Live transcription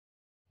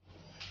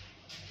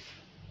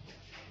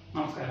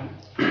നമസ്കാരം.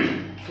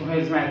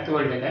 സുഹൈൽസ് മാത്സ്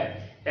വേൾഡിന്റെ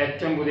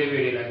ഏറ്റവും പുതിയ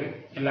വീഡിയോയിലേക്ക്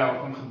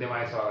എല്ലാവർക്കും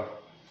ഹൃദ്യമായ സ്വാഗതം.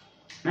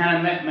 ഞാൻ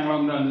ഇന്ന് നിങ്ങളുടെ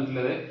മുമ്പിൽ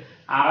വന്നിട്ടുള്ളത്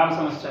 6ാം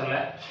സെമസ്റ്ററിലെ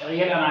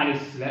റിയൽ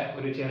അനാലിസിസിലെ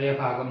ഒരു ചെറിയ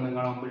ഭാഗം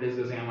നിങ്ങളുടെ മുമ്പിൽ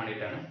ഡിസ്കസ് ചെയ്യാൻ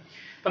വേണ്ടിയിട്ടാണ്.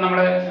 അപ്പം നമ്മൾ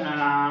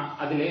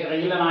അതിൽ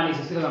റിയൽ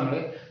അനാലിസിസിൽ നമ്മൾ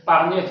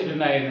പറഞ്ഞു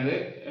വെച്ചിട്ടുണ്ടായിരുന്നത്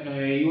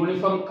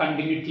യൂണിഫോം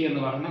കണ്ടിന്യൂറ്റി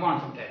എന്ന് പറയുന്ന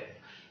കോൺസെപ്റ്റ് ആയിരുന്നു.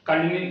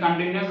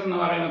 കണ്ടിന്യൂസ് എന്ന്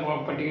പറയുന്ന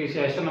പ്രോപ്പർട്ടിക്ക്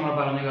ശേഷം നമ്മൾ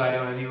പറഞ്ഞ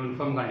കാര്യമാണ്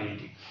യൂണിഫോം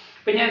കണ്ടിന്യൂറ്റി.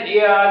 അപ്പം ഞാൻ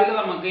അതിൽ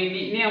നമുക്ക് ഇനി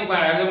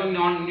നമുക്ക്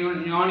നോൺ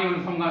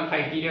യൂണിഫോം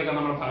ക്രൈറ്റീരിയ ഒക്കെ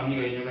നമ്മൾ പറഞ്ഞു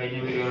കഴിഞ്ഞ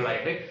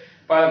വീഡിയോകളായിട്ട്.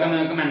 അപ്പോൾ അതൊക്കെ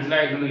നിങ്ങൾക്ക്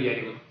മനസ്സിലായിട്ടുണ്ടെന്ന്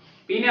വിചാരിക്കുന്നു.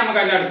 പിന്നെ നമുക്ക്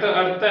അതിൽ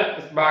അടുത്ത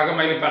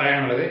ഭാഗമായി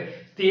പറയാനുള്ളത്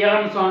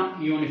തിയറംസ് ഓൺ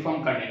യൂണിഫോം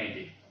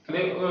കണ്ടിന്യൂറ്റി. അത്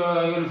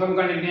യൂണിഫോം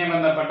കണ്ടിന്യൂറ്റിയെ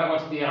ബന്ധപ്പെട്ട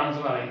കുറച്ച് തിയറംസ്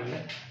പറയുന്നുണ്ട്.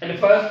 അതിൽ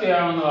ഫസ്റ്റ്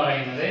തിയറം എന്ന്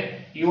പറയുന്നത്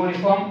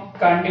യൂണിഫോം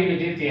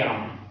കണ്ടിന്യൂറ്റി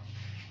തിയറമാണ്.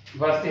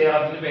 ഫസ്റ്റ്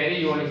തിയറത്തിന്റെ പേര്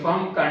യൂണിഫോം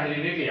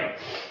കണ്ടിന്യൂറ്റി തിയറം.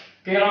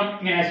 തിയറം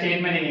ഇങ്ങനെ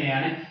സ്റ്റേറ്റ്മെന്റ്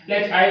ഇങ്ങനെയാണ്: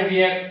 let I be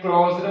a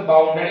closed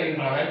bounded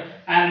interval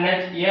and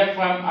let f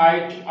from I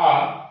to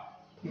R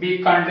be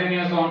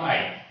continuous on I,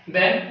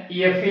 then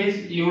f is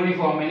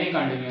uniformly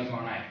continuous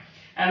on I.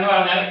 എന്ന്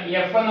പറഞ്ഞാൽ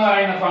f എന്ന്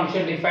പറയുന്ന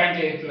function define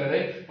ചെയ്തിട്ടുള്ളത്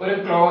ഒരു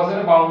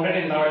closed bounded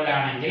interval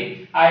ആണെങ്കിൽ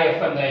ആ f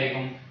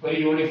എന്തായിരിക്കും? ഒരു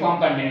യൂണിഫോം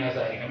കണ്ടിന്യൂസ്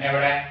ആയിരിക്കും.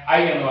 എവിടെ? I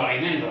എന്ന്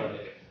പറയുന്ന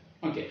ഇന്റർവെല്ലിൽ.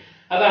 ഓക്കെ,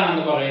 അതാണ്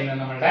എന്ന് പറയുന്നത്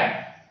നമ്മുടെ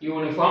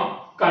യൂണിഫോം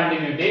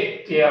കണ്ടിന്യൂറ്റി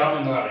തിയറം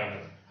എന്ന്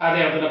പറയുന്നത്.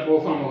 അദ്ദേഹത്തിന്റെ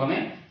പ്രൂഫ് നമുക്കൊന്ന്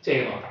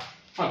ചെയ്ത് നോക്കാം.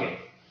 ഓക്കെ,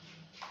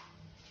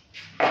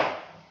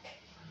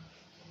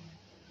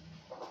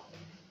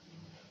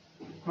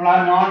 നമ്മൾ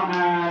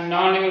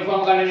നോൺ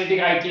യൂണിഫോം കണ്ടിന്യൂറ്റി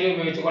ക്രൈറ്റീരിയ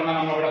ഉപയോഗിച്ചുകൊണ്ടാണ്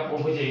നമ്മളിവിടെ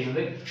പ്രൂഫ്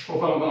ചെയ്യുന്നത്.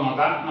 പ്രൂഫ് നമുക്ക്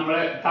നോക്കാം. നമ്മൾ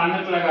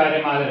തന്നിട്ടുള്ള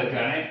കാര്യം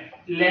അതെടുക്കുകയാണ്.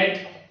 Let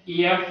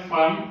f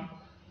from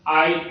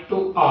I to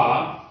R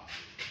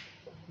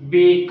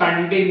be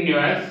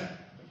continuous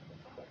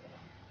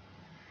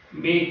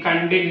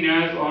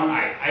on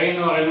I. I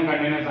എന്ന് പറയുന്നത്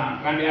കണ്ടിന്യൂസ് ആണ്.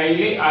 I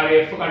ൽ ആ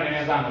f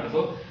കണ്ടിന്യൂസ് ആണ്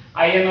എടുത്തു.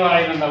 I എന്ന്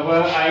പറയുന്നത്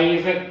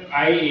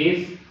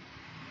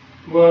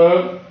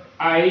where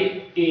I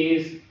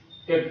is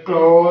a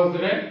closed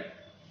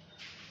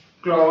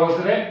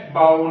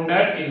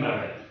bounded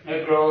interval. A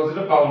closed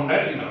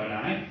bounded interval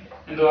ആണ്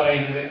എന്ത്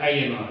പറയുന്നത്? I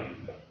എന്ന്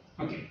പറയുന്നത്.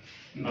 ഓക്കെ,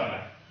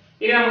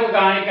 ഇനി നമുക്ക്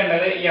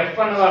കാണിക്കേണ്ടത് f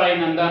എന്ന്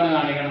പറയുന്നത് എന്താണെന്ന്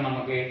കാണിക്കണം.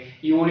 നമുക്ക്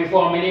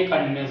യൂണിഫോമിലി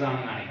കണ്ടിന്യൂസ്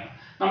ആണെന്ന് കാണിക്കണം.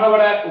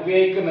 നമ്മളിവിടെ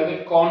ഉപയോഗിക്കുന്നത്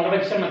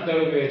കോൺട്രഡിക്ഷൻ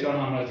മെത്തേഡ് ഉപയോഗിച്ചാണ്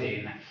നമ്മൾ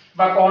ചെയ്യുന്നത്.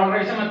 അപ്പൊ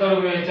കോൺട്രഡിക്ഷൻ മെത്തേഡ്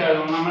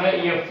ഉപയോഗിച്ചായിരുന്നു നമ്മൾ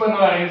f എന്ന്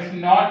പറയുന്നത്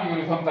നോട്ട്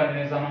യൂണിഫോം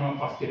കണ്ടിന്യൂസ് ആണ് നമ്മൾ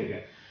ഫസ്റ്റ് എടുക്കുക.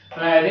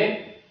 അതായത്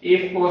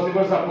if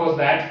possible suppose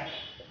that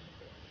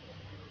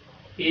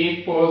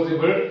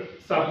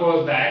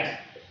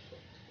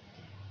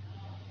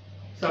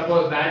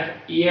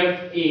f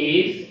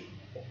is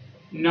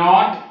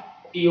not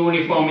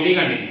uniformly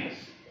continuous.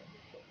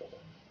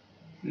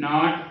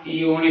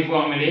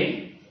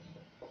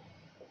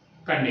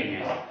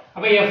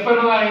 അപ്പൊ f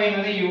എന്ന്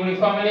പറയുന്നത്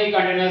യൂണിഫോംലി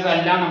കണ്ടിന്യൂസ്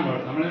അല്ല. നമ്മൾ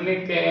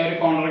ഒരു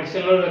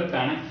കോൺട്രഡിക്ഷനിലൂടെ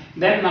എടുത്താണ്.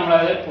 ദെൻ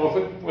നമ്മളത്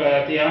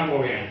തിയറം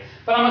പോവുകയാണ്.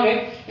 അപ്പൊ നമുക്ക്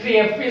ഇത്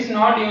f is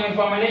not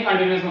uniformly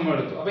continuous നമ്മൾ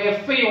എടുത്തു. അപ്പൊ f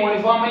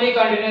യൂണിഫോംലി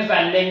കണ്ടിന്യൂസ്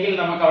അല്ലെങ്കിൽ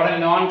നമുക്ക് അവിടെ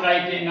നോൺ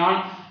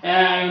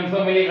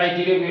യൂണിഫോംലി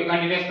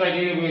കണ്ടിന്യൂസ്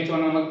ക്രൈറ്റീരിയ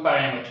ഉപയോഗിച്ചുകൊണ്ട് നമുക്ക്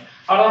പറയാൻ പറ്റും.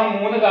 അവിടെ നമ്മൾ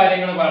 3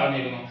 കാര്യങ്ങൾ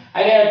പറഞ്ഞിരുന്നു.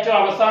 അതിൽ ഏറ്റവും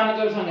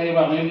അവസാനത്തെ ഒരു സംഗതി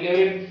പറഞ്ഞിരുന്നു,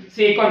 ഒരു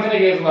സീക്വൻസിന്റെ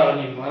കേസ്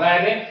പറഞ്ഞിരുന്നു.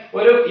 അതായത്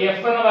ഒരു f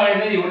എന്ന്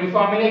പറയുന്നത്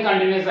യൂണിഫോംലി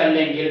കണ്ടിന്യൂസ്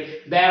അല്ലെങ്കിൽ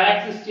there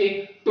exist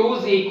two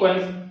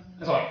sequence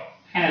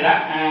അങ്ങനല്ല,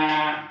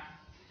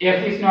 f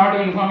is not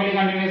uniformly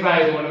continuous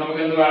ആയതുകൊണ്ട്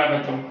നമുക്ക് എന്ത് പറയാൻ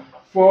പറ്റും?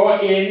 For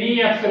any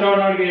epsilon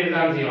naught greater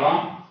than 0,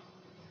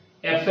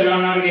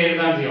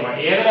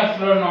 ഏതൊരു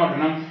epsilon naught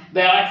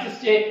there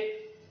exist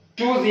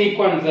two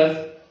sequences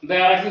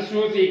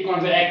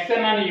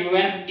xn and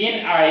un in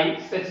I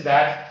such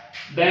that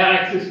there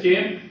exist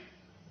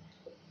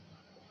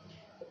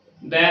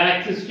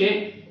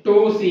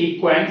two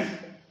sequence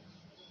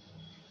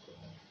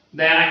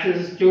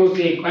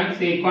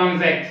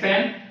sequence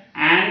xn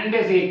and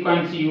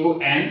sequence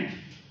un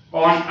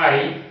on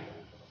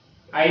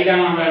I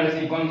ലാണ് നമ്മുടെ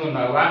sequence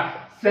ഉണ്ടാവുക.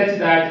 such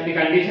that the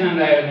condition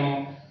എന്തായിരുന്നു?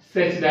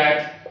 such that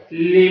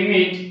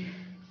limit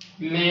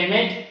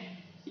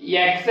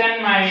xn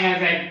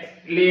minus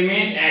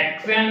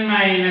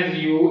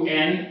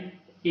un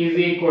is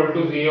equal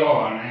to 0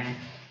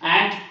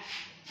 and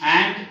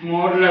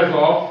modulus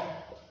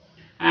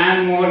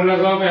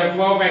of f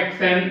of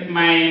xn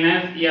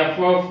minus f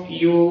of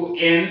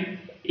un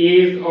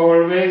is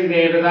always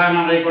greater than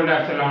or equal to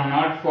epsilon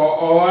naught for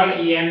all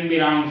n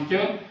belongs to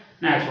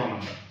natural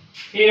number.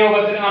 ഈ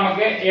രൂപത്തിൽ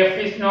നമുക്ക് f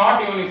is not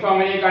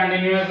uniformly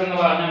continuous എന്ന്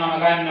പറഞ്ഞാൽ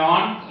നമുക്ക്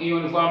non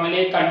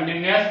uniformly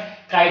continuous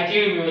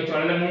criteria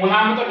ഉപയോഗിച്ചുകൊണ്ട്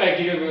മൂന്നാമത്തെ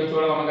criteria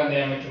ഉപയോഗിച്ചുകൊണ്ട് നമുക്ക് എന്ത്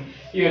ചെയ്യാൻ പറ്റും?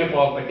 ഈ ഒരു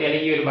പ്രോപ്പർട്ടി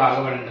അല്ലെങ്കിൽ ഈ ഒരു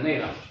ഭാഗം ഉണ്ടെന്ന്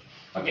എഴുതാം.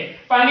 ഓക്കെ,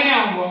 അപ്പൊ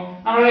അങ്ങനെയാകുമ്പോൾ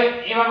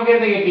നമുക്ക്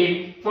എന്ത് കിട്ടി?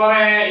 For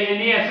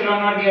any epsilon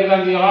naught greater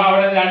than 0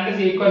 അവിടെ 2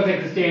 സീക്വൻസ്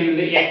എക്സിസ്റ്റ്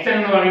ചെയ്യുന്നുണ്ട്. xn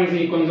എന്ന് പറയുന്ന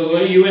സീക്വൻസും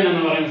അതുപോലെ un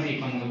എന്ന് പറയുന്ന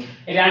സീക്വൻസും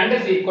 2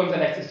 സീക്വൻസ്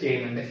എക്സിസ്റ്റ്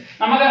ചെയ്യുന്നുണ്ട്.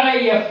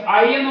 നമുക്കറിയാം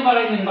I എന്ന്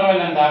പറയുന്ന ഇന്റർവെൽ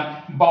എന്താ?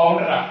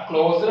 ബൗണ്ടഡ്,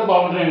 ക്ലോസ്ഡ്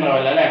ബൗണ്ടഡ്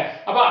ഇന്റർവെൽ അല്ലെ.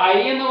 അപ്പൊ I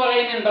എന്ന്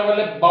പറയുന്ന ഇന്റർവെൽ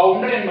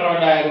ബൗണ്ടഡ്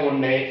ഇന്റർവെൽ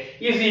ആയതുകൊണ്ട്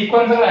ഈ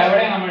സീക്വൻസുകൾ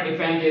എവിടെ നമ്മൾ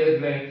ഡിഫൈൻ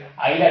ചെയ്തിട്ടുള്ളത്?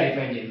 I ലാണ്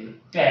ഡിഫൈൻ ചെയ്തത്.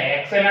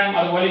 xn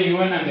അതുപോലെ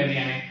un എന്ത്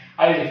തന്നെയാണ്?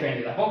 അത് ഡിഫൈൻ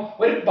ചെയ്തത്. അപ്പോൾ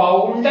ഒരു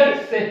ബൗണ്ടഡ്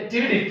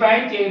സെറ്റിൽ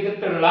ഡിഫൈൻ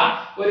ചെയ്തിട്ടുള്ള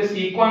ഒരു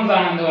സീക്വൻസ്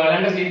ആണ് എന്ത് പറയുന്നത്,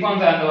 രണ്ട്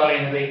സീക്വൻസ് ആണ് എന്ത്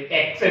പറയുന്നത്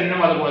xn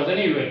ഉം അതുപോലെ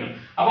തന്നെ un ഉം.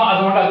 അപ്പോൾ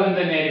അതുകൊണ്ട് അതും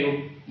തന്നെയായിരിക്കും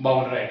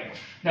ബൗണ്ടഡ് ആയിരിക്കും.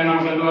 then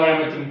നമുക്ക് എന്ത് പറയാൻ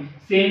പറ്റും,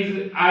 since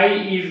I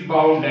is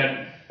bounded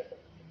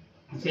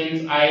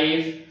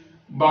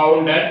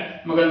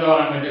നമുക്ക് എന്താ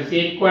പറയാൻ പറ്റും,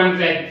 sequence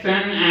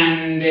xn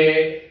and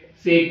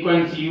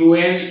sequence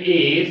un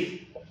is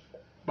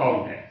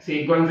bounded.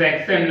 sequence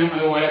xn ഉം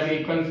അതുപോലെ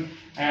sequence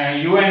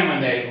un ഉം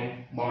എന്തായിരിക്കും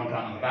ബൗണ്ടഡ്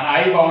ആണ്. കാരണം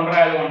I ബൗണ്ടഡ്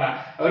ആയതുകൊണ്ടാണ്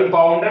ഒരു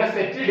ബൗണ്ടഡ്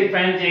സെറ്റ്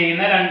ഡിഫൈൻ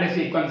ചെയ്യുന്ന രണ്ട്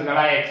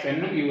സീക്വൻസുകളായ xn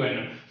ഉം un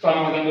ഉം. സോ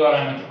നമുക്ക് എന്ത്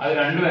പറയാൻ പറ്റും, അത്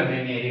രണ്ടും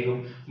തന്നെയായിരിക്കും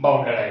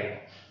ബൗണ്ടഡ് ആയിരിക്കും.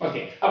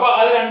 ഓക്കെ, അപ്പൊ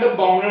അത് രണ്ടും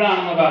ബൗണ്ടഡ്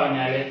ആണെന്ന്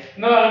പറഞ്ഞാൽ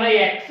എന്ന് പറഞ്ഞാൽ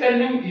xn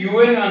ഉം un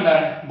ഉം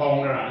എന്താണ്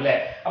ബൗണ്ടഡ് ആണ് അല്ലെ.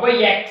 അപ്പൊ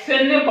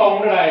xn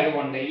ബൗണ്ടഡ്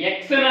ആയതുകൊണ്ട്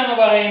xn എന്ന്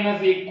പറയുന്ന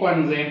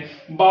സീക്വൻസ്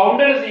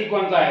ബൗണ്ടഡ്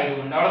സീക്വൻസ്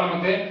ആയതുകൊണ്ട് അവിടെ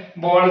നമുക്ക്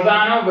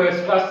ബോൾസാനോ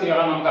വെർസ്ട്രാസ്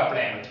തിയറം നമുക്ക്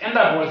അപ്ലൈ ചെയ്യാൻ പറ്റും.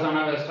 എന്താ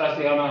ബോൾസാനോ വെർസ്ട്രാസ്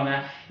തിയറം എന്ന് പറഞ്ഞാൽ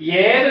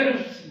ഏതൊരു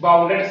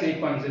ബൗണ്ടഡ്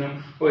സീക്വൻസിനും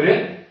ഒരു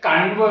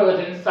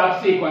കൺവേർജന്റ് സബ്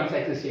സീക്വൻസ്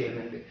എക്സിസ്റ്റ്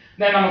ചെയ്യുന്നുണ്ട്.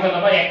 നമുക്ക്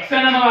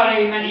xn എന്ന്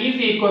പറയുന്ന ഈ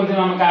സീക്വൻസിന്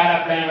നമുക്ക് ആരെ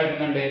അപ്ലൈ ചെയ്യാൻ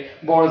പറ്റുന്നുണ്ട്,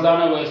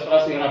 ബോൾസാനോ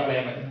വെർസ്ട്രാസ് തിയറം അപ്ലൈ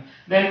ചെയ്യാൻ പറ്റും.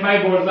 Then by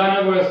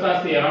Bolzano-Weierstrass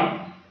theorem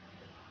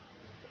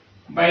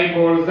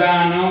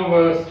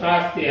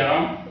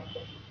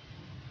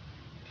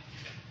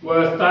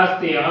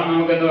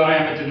നമുക്ക് എന്ത്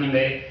പറയാൻ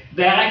പറ്റുന്നുണ്ട്,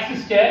 there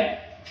exists a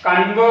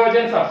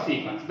convergent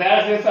subsequence. There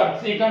exists a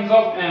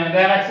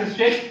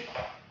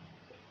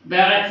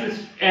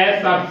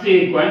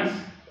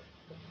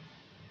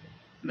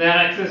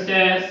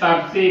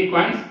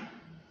subsequence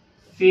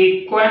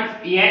sequence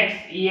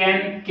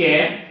xnk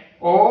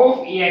of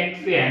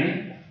xn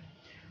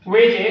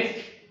which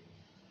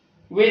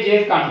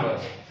is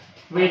convergent.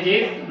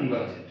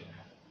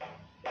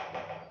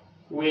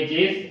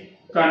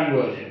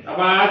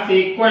 അപ്പോൾ ആ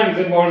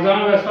സീക്വൻസ്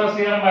ബോൾസാനോ-വെർസ്ട്രാസ്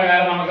തിയറം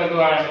പ്രകാരം നമുക്ക് എന്ത്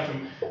പറയാൻ പറ്റും,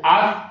 ആ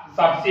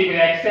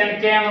സബ്സീക്വൻസ്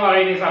xnk എന്ന്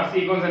പറയുന്ന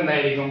സബ്സീക്വൻസ്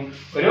എന്തായിരിക്കും,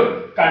 ഒരു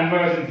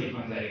കൺവേർജന്റ്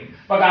സീക്വൻസ് ആയിരിക്കും.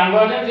 അപ്പൊ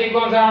കൺവേർജന്റ്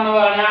സീക്വൻസ് ആണെന്ന്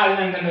പറഞ്ഞാൽ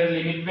അതിന് എന്തുണ്ട്,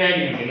 ലിമിറ്റ്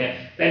വാല്യൂ ഉണ്ട് അല്ലേ.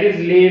 That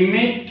is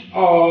limit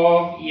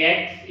of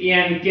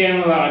xnk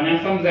എന്ന് പറഞ്ഞാൽ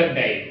സം z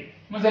ആയിരിക്കും.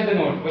 Set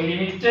not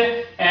limit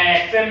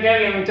xnk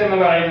limit എന്ന്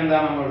പറയുന്നത് എന്താ,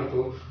 നമ്മൾ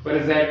എടുത്തു ഒരു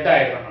z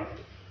ആയിട്ട് നമ്മൾ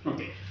എടുത്തു.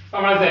 ഓക്കെ,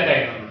 നമ്മൾ z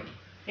ആയിട്ട് നമ്മൾ എടുത്തു.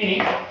 ഇനി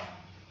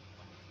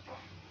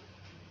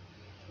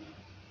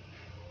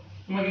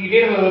നമുക്ക്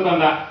കിട്ടിയിട്ടുള്ളത്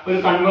എന്താ, ഒരു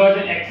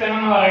കൺവേർജൻ xn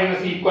എന്ന് പറയുന്ന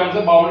സീക്വൻസ്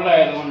ബൗണ്ടഡ്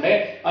ആയതുകൊണ്ട്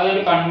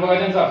അതൊരു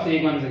കൺവേർജൻ സബ്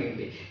സീക്വൻസ്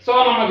കിട്ടി. സോ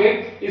നമുക്ക്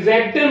z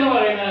എന്ന്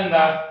പറയുന്നത്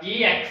എന്താ, ഈ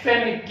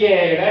xnk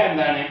യുടെ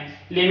എന്താണ്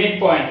ലിമിറ്റ്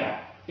പോയിന്റ്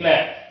അല്ലേ,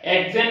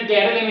 xnk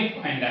യുടെ ലിമിറ്റ്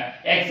പോയിന്റ്.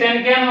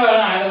 xnk എന്ന്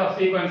പറയുന്ന ആരുടെ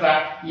സബ്സീക്വൻസ് ആ,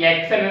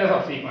 xn ന്റെ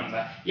സബ്സീക്വൻസ്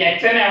ആ.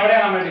 xn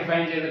എവിടെയാണ് നമ്മൾ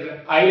ഡിഫൈൻ ചെയ്തിട്ട്,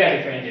 I ലാണ്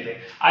ഡിഫൈൻ ചെയ്തത്.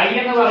 I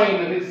എന്ന്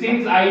പറയുന്നത്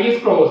since I is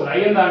closed, I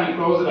എന്താണ്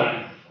ക്ലോസ്ഡ് ആണ്.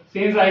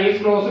 സിൻസ് I is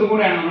closed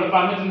കൂടെയാണ് നമ്മൾ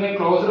പറഞ്ഞിട്ടുണ്ട്,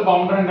 ക്ലോസ്ഡ്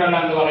ബൗണ്ടറി ഉണ്ടല്ല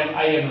എന്ന് പറയും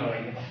I എന്ന്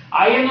പറയുന്നത്.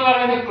 I എന്ന്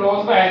പറയുന്നത്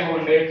ക്ലോസ്ഡ്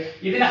ആയതുകൊണ്ട്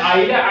ഇതിന്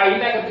ഐയുടെ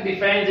അകത്ത്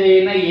ഡിഫൈൻ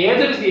ചെയ്യുന്ന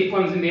ഏതൊരു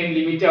സീക്വൻസിന്റെയും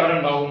ലിമിറ്റ് അവിടെ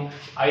ഉണ്ടാവും,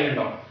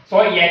 അതിലുണ്ടാവും. സോ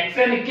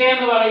xnk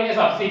എന്ന് പറയുന്ന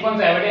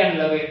സബ്സീക്വൻസ്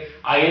എവിടെയാണുള്ളത്,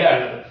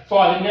 അതിലുള്ളത്. സോ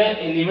അതിന്റെ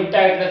ലിമിറ്റ്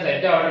ആയിട്ടുള്ള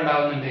സെറ്റ് അവിടെ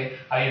ഉണ്ടാവുന്നുണ്ട്,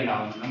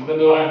 അതിലുണ്ടാവുന്നുണ്ട്. നമുക്ക്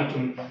എന്ത് പറയാൻ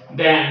പറ്റും,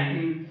 then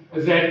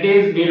z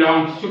is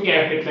belongs to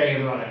capital I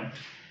എന്ന് പറയാം.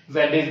 z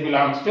is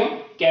belongs to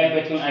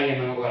capital I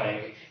എന്ന് നമുക്ക് പറയാം.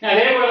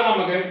 അതേപോലെ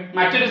നമുക്ക്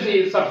മറ്റൊരു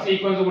സബ്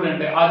സീക്വൻസ് കൂടെ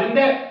ഉണ്ട്,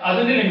 അതിന്റെ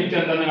ലിമിറ്റ്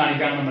എന്താണെന്ന്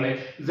കാണിക്കാൻ നമ്മൾ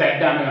z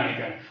ആണ്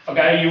കാണിക്കാൻ.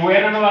 ഓക്കെ, un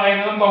എന്ന്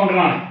പറയുന്നത്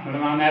ബൗണ്ടഡ് ആണ്.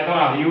 നേരത്തെ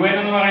un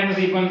എന്ന് പറയുന്ന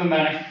സീക്വൻസ്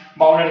എന്താണ്,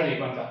 ബൗണ്ടഡ്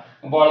സീക്വൻസ്.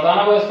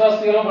 ബോൾസാനോ-വെർസ്ട്രാസ്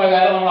തിയറം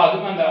പ്രകാരം നമ്മൾ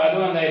അതും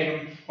എന്തായിരിക്കും,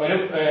 ഒരു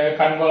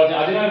കൺവേർജൻ,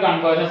 അതിനൊരു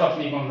കൺവേർജൻ സബ്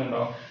സീക്വൻസ്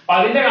ഉണ്ടാവും. അപ്പൊ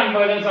അതിന്റെ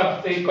കൺവേർജൻ സബ്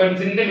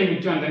സീക്വൻസിന്റെ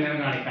ലിമിറ്റും എന്തെങ്കിലും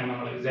കാണിക്കാൻ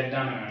നമ്മൾ z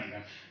ആണ്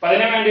കാണിക്കാൻ. അപ്പൊ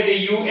അതിന് വേണ്ടിയിട്ട്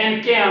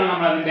unk ആണ്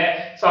നമ്മൾ അതിന്റെ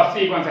സബ്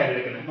സീക്വൻസ് ആയിട്ട്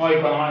എടുക്കുന്നത്.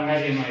 നോക്കിക്കോ, നമ്മൾ അങ്ങനെ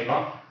ചെയ്യുന്ന നോക്കിക്കോ.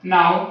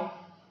 Now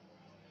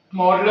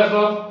modulus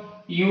of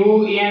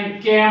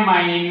unk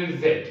minus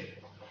z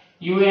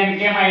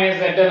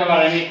എന്ന്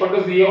പറയുന്നത് ഈക്വൽ ടു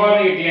 0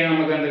 എന്ന് കിട്ടിയാൽ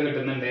നമുക്ക് എന്ത്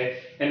കിട്ടുന്നുണ്ട്,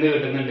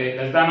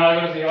 ലെസ് ദാൻ ഓർ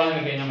 0 എന്ന്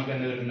കിട്ടിയാൽ നമുക്ക്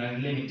എന്ത് കിട്ടുന്നത്,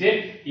 ലിമിറ്റ്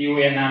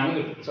un ആണ്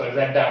കിട്ടും, സോറി z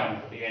ആണ്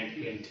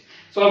limit.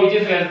 So which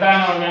is less than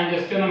or, ഞാൻ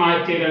ജസ്റ്റ് ഒന്ന്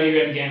മാറ്റിയിട്ടാണ്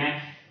unk ആണ്,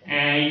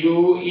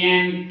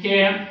 unk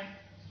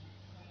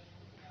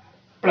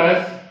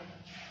plus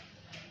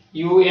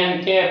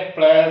unk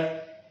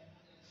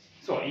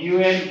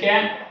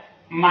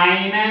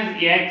minus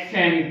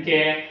xnk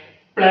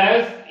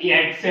plus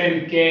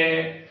xnk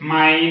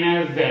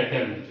minus z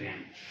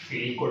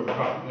equal to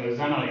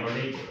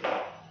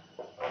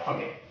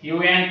okay,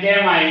 unk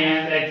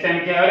minus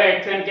xnk ഒരു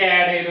xnk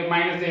ആഡ് ചെയ്തു,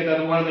 മൈനസ് ചെയ്തു,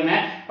 അതുപോലെ തന്നെ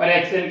ഒരു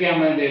xnk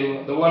നമ്മൾ എന്ത് ചെയ്തു,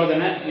 അതുപോലെ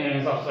തന്നെ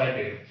സബ്സ്ട്രാക്ട്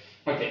ചെയ്തു.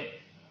 ഓക്കെ,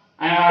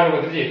 അങ്ങനെ ആ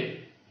രൂപത്തിൽ ചെയ്തു.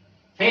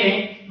 ഇനി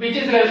which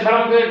is less,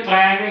 നമുക്ക്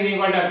triangle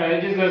equal to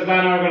which is less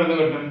than or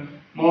കിട്ടും,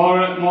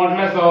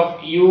 modulus of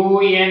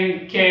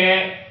unk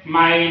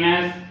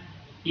minus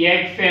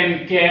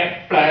xnk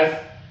plus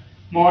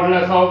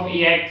modulus of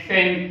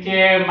xnk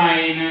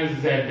minus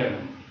z.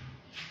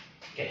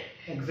 Okay,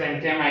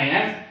 xnk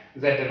minus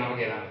z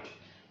നമുക്ക് എഴുതാൻ പറ്റും.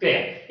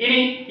 ക്ലിയർ? ഇനി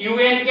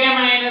unk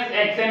minus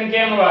xnk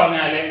എന്ന്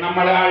പറഞ്ഞാൽ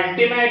നമ്മൾ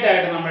അൾട്ടിമേറ്റ്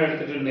ആയിട്ട് നമ്മൾ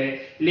എടുത്തിട്ടുണ്ട്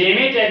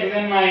ലിമിറ്റ്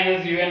xn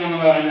minus un എന്ന്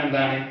പറയുന്നത്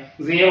എന്താണ്,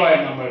 0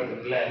 ആയിട്ട് നമ്മൾ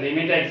എടുത്തിട്ടുണ്ട് അല്ലേ.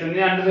 ലിമിറ്റ് xn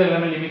രണ്ട്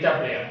തരം ലിമിറ്റ്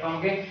അപ്ലൈ ചെയ്യാം. അപ്പൊ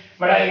നമുക്ക്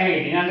ഇവിടെ എങ്ങനെ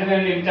കിട്ടി, രണ്ട്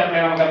തരം ലിമിറ്റ് അപ്ലൈ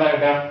നമുക്ക് എന്താ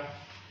കിട്ടുക,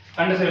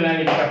 രണ്ട് സൈഡിലും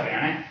ലിമിറ്റ് അപ്ലൈ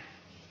ആണ്.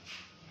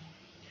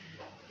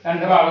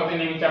 രണ്ട് ഭാഗത്ത്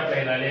ലിമിറ്റ് അപ്ലൈ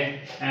ചെയ്താല്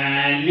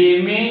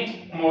limit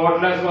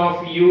modulus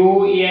of U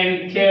N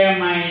K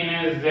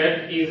minus Z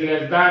is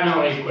less than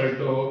or equal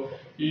to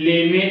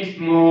limit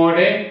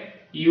mode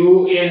U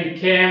N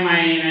K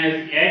minus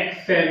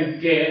X N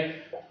K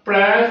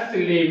plus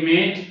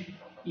limit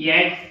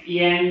X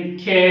N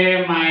K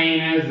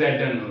minus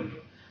Z എന്ന്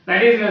പറയും.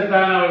 That is less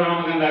than or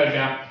നമുക്ക് എന്താ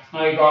കിട്ടുക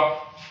നോക്കിക്കോ.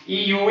 ഈ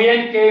U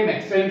N കെയും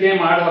X N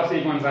കെയും ആണ് സബ്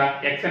സീക്വൻസാ,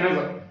 എക്സ്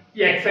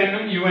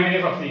എന്നും യു എൻ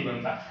സബ്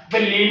സീക്വൻസാ. അപ്പൊ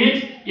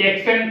limit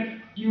X N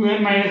U N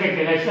minus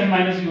X N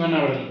minus U N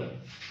ആണ്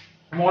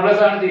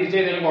മോഡൽസ് ആണ് തിരിച്ചു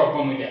ചെയ്തതിലും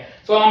കുഴപ്പമൊന്നുമില്ല.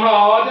 സോ നമ്മൾ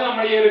ആദ്യം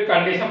നമ്മൾ ഈ ഒരു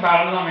കണ്ടീഷൻ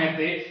പറയുന്ന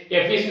സമയത്ത്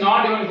F is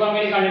not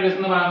uniformly continuous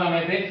എന്ന് പറയുന്ന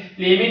സമയത്ത്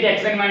limit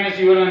X N minus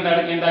U N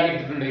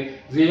എന്താക്കിയിട്ടുണ്ട്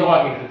 0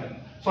 ആക്കിയിട്ടുണ്ട്.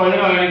 സോ അതിന്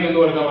പകരം എന്ത്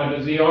കൊടുക്കാൻ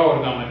പറ്റും 0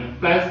 കൊടുക്കാൻ പറ്റും.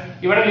 പ്ലസ്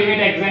ഇവിടെ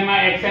limit X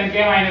N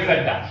K minus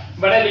Z ആണ്.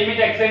 ഇവിടെ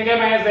limit X N K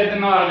minus Z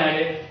എന്ന്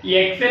പറഞ്ഞാല് ഈ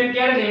എക്സ് എൻ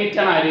കെയുടെ ലിമിറ്റ്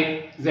ആണ് ആര്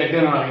സെഡ്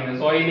എന്ന് പറയുന്നത്.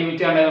 സോ ഈ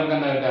ലിമിറ്റ് ആണെങ്കിൽ നമുക്ക്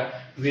എന്താ കിട്ടുക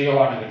 0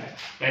 ആണ് കിട്ടുക.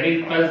 That is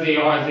plus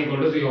 0 is equal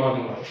to 0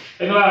 എന്ന് പറയും.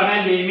 എന്ന് പറഞ്ഞാൽ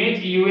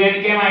limit U N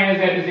K minus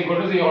Z is equal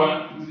to 0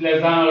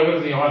 less than or equal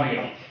to 0 എന്ന്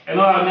കിട്ടും.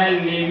 എന്ന് പറഞ്ഞാൽ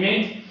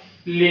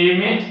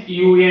ലിമിറ്റ്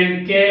യു എൻ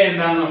കെ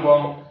എന്താണ്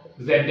സംഭവം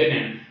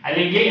സെഡിനാണ്.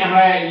 അല്ലെങ്കിൽ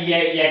നമ്മുടെ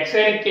എക്സ്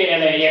എൻ കെ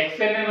അല്ലെ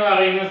എക്സ് എൻ എന്ന്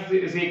പറയുന്ന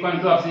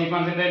സീക്വൻസ് സബ്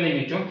സീക്വൻസിന്റെ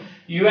ലിമിറ്റും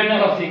U N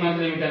sub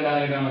sequence limit എന്താണ്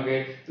കിട്ടുക നമുക്ക്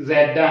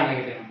സെഡ് ആണ്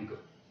കിട്ടുക നമുക്ക്.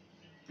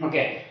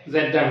 ഓക്കെ,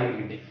 സെഡ് ആണ്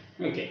കിട്ടി.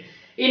 ഓക്കെ,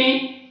 ഇനി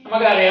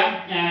നമുക്കറിയാം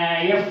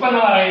എഫ് എന്ന്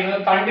പറയുന്നത്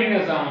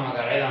കണ്ടിന്യൂസ് ആണ്.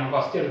 നമുക്കറിയാം നമ്മൾ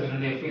ഫസ്റ്റ്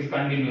എടുത്തിട്ടുണ്ട് എഫ് ഈസ്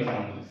കണ്ടിന്യൂസ്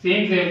ആണ്.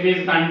 സിൻസ് എഫ്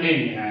ഈസ്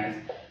കണ്ടിന്യൂസ്,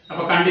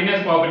 അപ്പൊ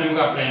കണ്ടിന്യൂസ് പ്രോപ്പർട്ടി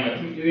നമുക്ക് അപ്ലൈ ചെയ്യാൻ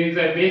പറ്റും. Since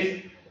F is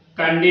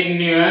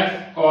continuous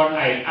on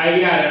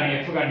ഐയിലാണ്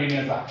F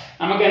continuous ആണ്.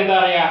 നമുക്ക് എന്താ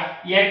പറയാ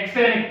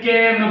എക്സ് എൻ കെ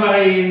എന്ന്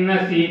പറയുന്ന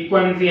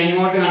സീക്വൻസ്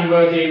എങ്ങോട്ട്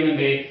കൺവേർട്ട്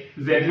ചെയ്യുന്നുണ്ട്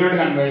സെഡിലോട്ട്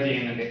കൺവേർട്ട്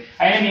ചെയ്യുന്നുണ്ട്.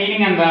 അതിന്റെ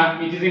മീനിങ് എന്താ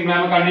വിച്ച് സിംപിൾ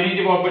നമ്മൾ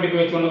കണ്ടിന്യൂറ്റി പ്രോപ്പർട്ടി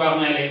ഉപയോഗിച്ചുകൊണ്ട്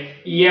പറഞ്ഞാല്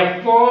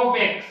F of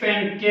X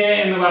N K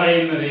എന്ന്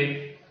പറയുന്നത്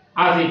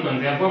ആ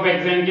sequence F of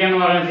X N K എന്ന്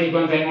പറയുന്ന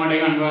സീക്വൻസ്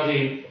എങ്ങോട്ടേക്ക് കൺവേർട്ട്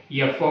ചെയ്യും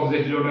എഫ് ഓഫ്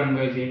സെഡിലോട്ട്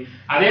കൺവേർട്ട് ചെയ്യും.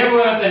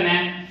 അതേപോലെ തന്നെ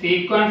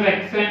sequence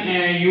X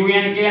U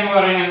N K എന്ന്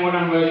പറയുന്നത് എങ്ങോട്ട്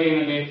കൺവേർട്ട്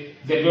ചെയ്യുന്നുണ്ട്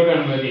സെഡിലോട്ട്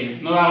കൺവേർട്ട് ചെയ്യുന്നു.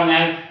 എന്ന്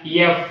പറഞ്ഞാൽ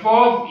F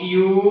of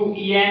U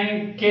N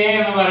K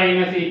എന്ന്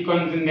പറയുന്ന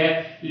സീക്വൻസിന്റെ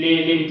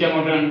ലിമിറ്റ്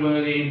അങ്ങോട്ട്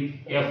കൺവേർട്ട് ചെയ്യും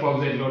എഫ് ഓഫ്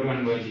സെഡിലോട്ട്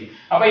കൺവേർട്ട് ചെയ്യും.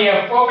 അപ്പൊ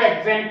എഫ് ഓഫ്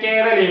എക്സ് എൻ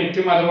കെയുടെ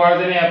ലിമിറ്റും അതുപോലെ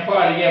തന്നെ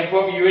എഫ്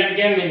ഓഫ് യു എൻ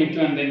കെയുടെ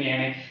ലിമിറ്റും എന്ത്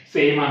തന്നെയാണ്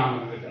സെയിം ആണ്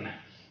നമുക്ക് കിട്ടുന്നത്.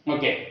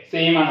 ഓക്കെ,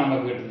 സെയിം ആണ്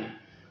നമുക്ക് കിട്ടുന്നത്.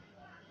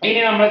 ഇനി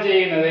നമ്മൾ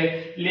ചെയ്യുന്നത്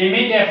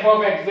limit F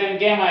of X N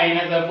K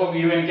minus F of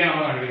U N K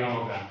നമ്മൾ കണ്ടുപിടിക്കാൻ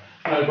നോക്കാം.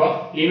 അതിപ്പോ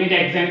limit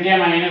X N K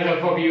minus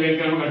F of U N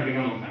K നമ്മൾ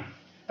കണ്ടുപിടിക്കാൻ നോക്കാം.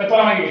 എത്ര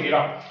നമുക്ക്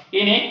കിട്ടിയോ?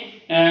 ഇനി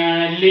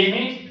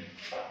limit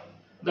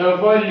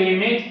therefore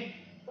limit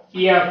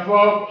f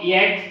of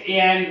x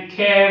n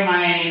k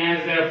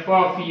minus f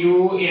of u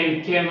n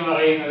k എന്ന്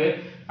പറയുന്നത്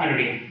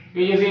കണ്ടുപിടിക്കും.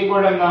 which is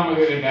equal to എന്താ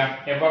നമുക്ക് കിട്ടുക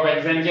f of x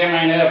n k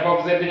minus f of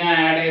z ഞാൻ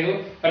ആഡ് ചെയ്തു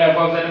ഒരു f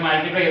of z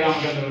മൾട്ടിപ്ലൈ ചെയ്താൽ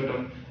നമുക്ക് എന്ത്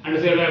കിട്ടും രണ്ട്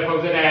സൈഡിൽ f of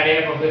z ആഡ്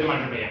ചെയ്യാം f of z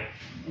മൾട്ടിപ്ലൈ ചെയ്യാം.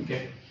 ഓക്കെ,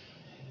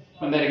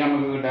 എന്തായിരിക്കും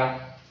നമുക്ക് കിട്ടുക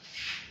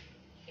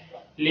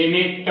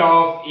limit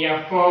of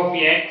f of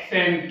x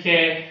n k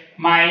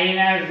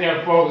minus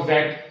f of z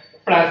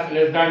plus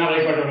less than or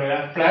equal to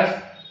plus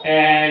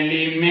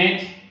limit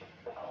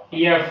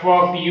f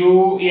of u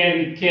n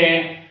k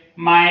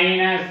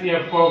minus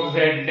f of z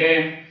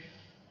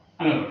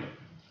ಅನ್ನೋದು.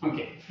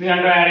 Okay, ഇത്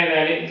രണ്ടും add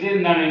ചെയ്താൽ ഇത്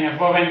എന്താണ്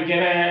f of n k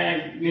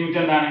limit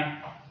എന്താണ്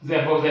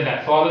f of z.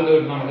 So അത്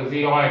നമുക്ക്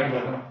 0 ആയിട്ട്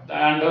കിട്ടും.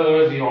 രണ്ട്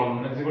 0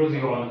 ആണ്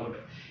 0 ആണ്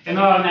കിട്ടും.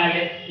 എന്ന് പറഞ്ഞാൽ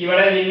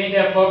ഇവിടെ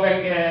limit f of n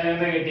k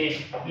എന്ന് കിട്ടി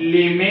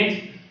limit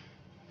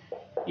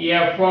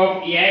f of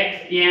x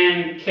n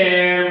k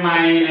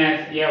minus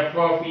f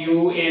of u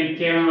n k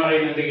എന്ന്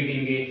പറയുന്നത്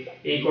കിട്ടിയെങ്കിൽ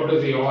ഈക്വൽ ടു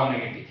 0 ആണ്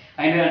കിട്ടി.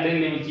 അതിന്റെ രണ്ട്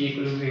ലിമിറ്റ്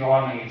ഈക്വൽ ടു 0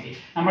 ആണ് കിട്ടി.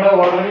 നമ്മൾ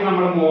ഓൾറെഡി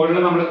നമ്മുടെ മോഡൽ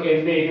നമ്മൾ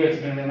എന്ത് എഴുതി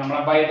വെച്ചിട്ടുണ്ട് നമ്മൾ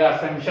ബൈ ദ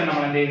അസംപ്ഷൻ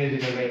നമ്മൾ എന്ത് ചെയ്ത്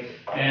വെച്ചിട്ടുണ്ട്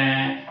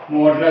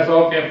modulus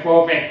of f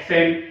of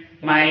xn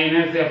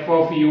minus f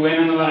of un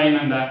എന്ന്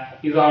പറയുന്നത് എന്താ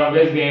is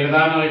always greater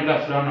than or equal to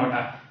epsilon naught.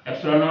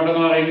 epsilon naught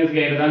എന്ന് പറയുന്നത് is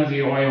greater than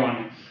 0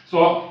 ആണ്. സോ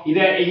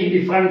ഇത് ഈ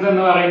ഡിഫറൻസ്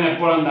എന്ന് പറയുന്നത്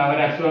എപ്പോൾ എന്താ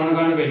ഒരു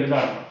എപ്സിലോണേക്കാൾ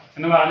വലുതാണ്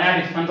എന്ന് പറഞ്ഞാൽ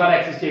ഡിഫറൻസ് ആണ്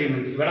എക്സിസ്റ്റ്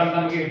ചെയ്യുന്നുണ്ട്. ഇവിടെ എന്താ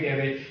നമുക്ക്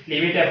കിട്ടിയത്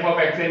limit F of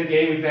X N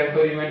കെയും വിത്ത് എഫ്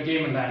ഓഫ് യു എൻ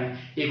കെയും എന്താണ്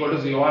ഈക്വൽ ടു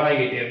 0 ആയി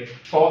കിട്ടിയത്.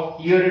 സോ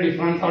ഈ ഒരു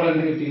ഡിഫറൻസ് അവിടെ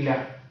എന്ത് കിട്ടിയില്ല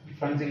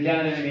ഡിഫറൻസ് ഇല്ല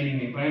എന്നതിന്റെ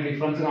മീനിങ് ഇവിടെ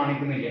ഡിഫറൻസ്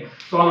കാണിക്കുന്നില്ല.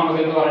 സോ നമുക്ക്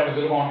എന്ത് പറയാൻ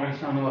പറ്റും ഒരു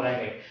കോൺട്രഡിക്ഷൻ എന്ന് പറയാൻ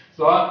കഴിയും.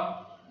 So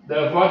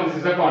therefore this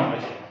is a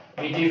contradiction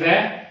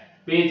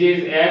which is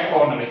a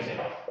contradiction.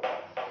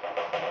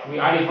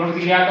 ആ ഡിഫറൻസ്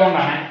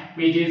ഇല്ലാത്തതുകൊണ്ടാണ്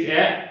which is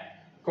a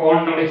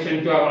contradiction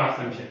to our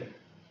assumption.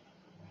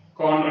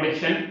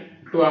 Contradiction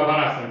to our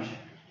assumption.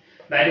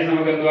 That is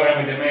നമുക്ക് എന്ത് പറയാൻ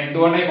പറ്റും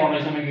എന്തുകൊണ്ടാണ്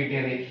കോൺട്രഡിക്ഷൻ നമുക്ക്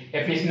കിട്ടിയത്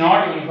f is not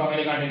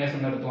uniformly continuous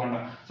എന്ന് എടുത്തുകൊണ്ട്.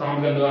 സോ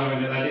നമുക്ക് എന്ത് പറയാൻ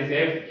പറ്റും that is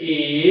f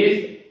is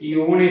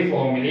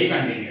uniformly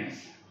continuous.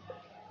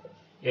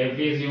 f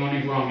is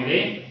uniformly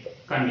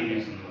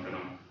continuous എന്ന്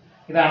പറയണം.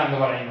 ഇതാണ് എന്ത്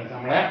പറയുന്നത്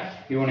നമ്മളെ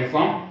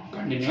യൂണിഫോം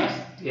കണ്ടിന്യൂസ്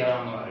തിയറം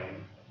എന്ന്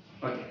പറയുന്നത്.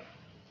 ഓക്കെ,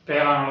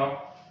 ക്ലിയർ ആണല്ലോ?